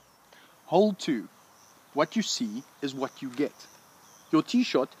Hole 2. What you see is what you get. Your tee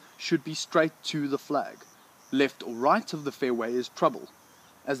shot should be straight to the flag. Left or right of the fairway is trouble,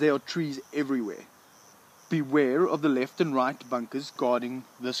 as there are trees everywhere. Beware of the left and right bunkers guarding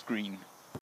this green.